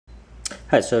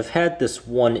Hi, so I've had this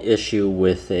one issue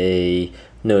with a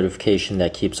notification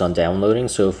that keeps on downloading.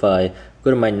 So if I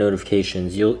go to my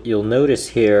notifications, you'll notice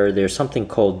here there's something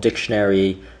called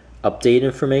dictionary update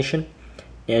information,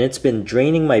 and it's been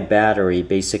draining my battery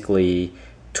basically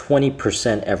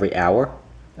 20% every hour.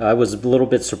 I was a little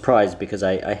bit surprised because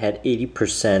I had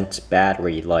 80%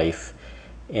 battery life,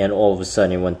 and all of a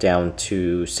sudden it went down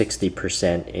to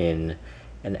 60% in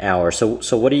an hour. So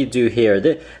what do you do here?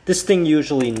 This thing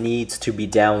usually needs to be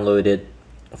downloaded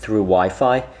through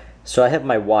Wi-Fi. So I have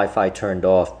my Wi-Fi turned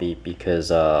off because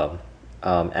I'm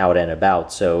out and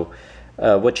about. So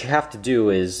what you have to do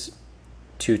is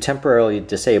to temporarily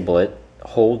disable it,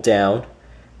 hold down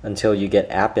until you get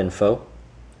app info.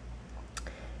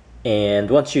 And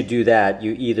once you do that,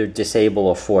 you either disable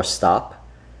or force stop.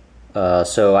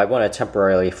 So I want to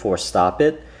temporarily force stop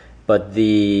it, but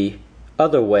the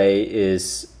other way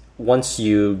is once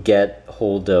you get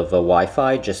hold of a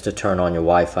Wi-Fi, just to turn on your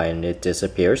Wi-Fi and it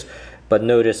disappears. But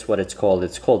notice what it's called.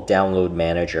 It's called Download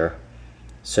Manager.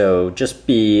 So just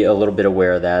be a little bit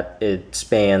aware of that. It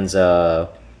spans all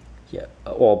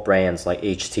brands like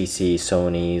HTC,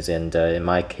 Sony's, and in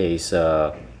my case,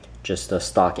 just a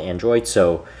stock Android.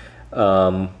 So,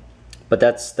 but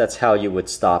that's how you would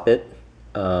stop it.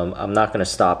 I'm not going to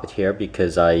stop it here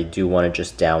because I do want to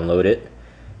just download it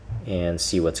and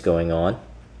see what's going on.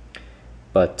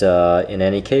 But in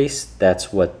any case,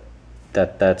 that's what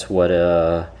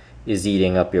is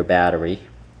eating up your battery,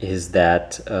 is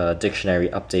that dictionary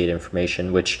update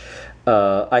information, which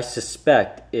I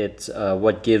suspect it's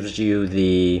what gives you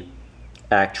the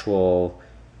actual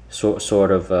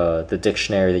sort of the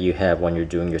dictionary that you have when you're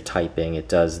doing your typing. It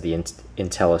does the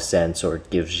IntelliSense, or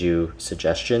it gives you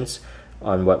suggestions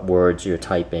on what words you're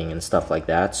typing and stuff like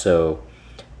that. So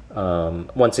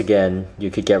once again,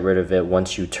 you could get rid of it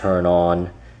once you turn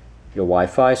on your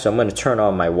Wi-Fi. So I'm going to turn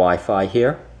on my Wi-Fi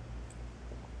here,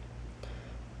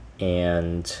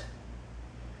 and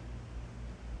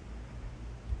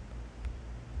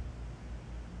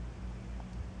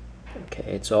okay,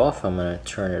 it's off. I'm going to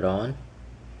turn it on,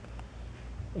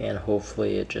 and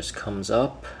hopefully it just comes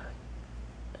up.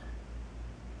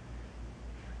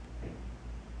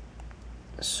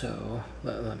 So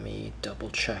let me double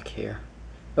check here.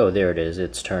 Oh, there it is.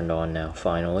 It's turned on now,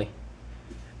 finally.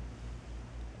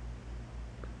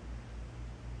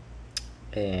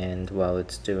 And while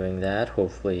it's doing that,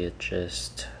 hopefully it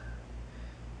just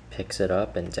picks it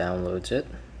up and downloads it.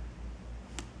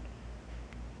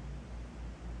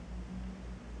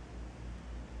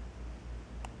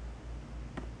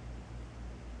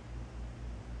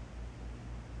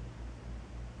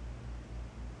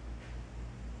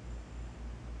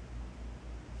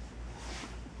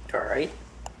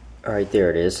 All right, there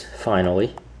it is.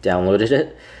 Finally downloaded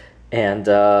it. And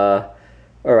all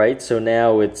right, so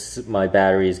now my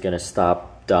battery is going to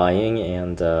stop dying,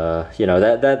 and you know,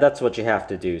 that's what you have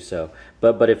to do. So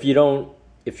but if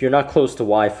you're not close to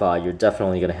Wi-Fi, you're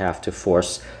definitely going to have to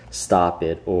force stop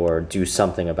it or do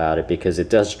something about it, because it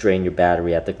does drain your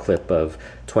battery at the clip of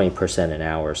 20% an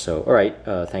hour. So all right,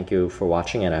 thank you for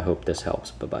watching, and I hope this helps.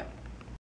 Bye-bye.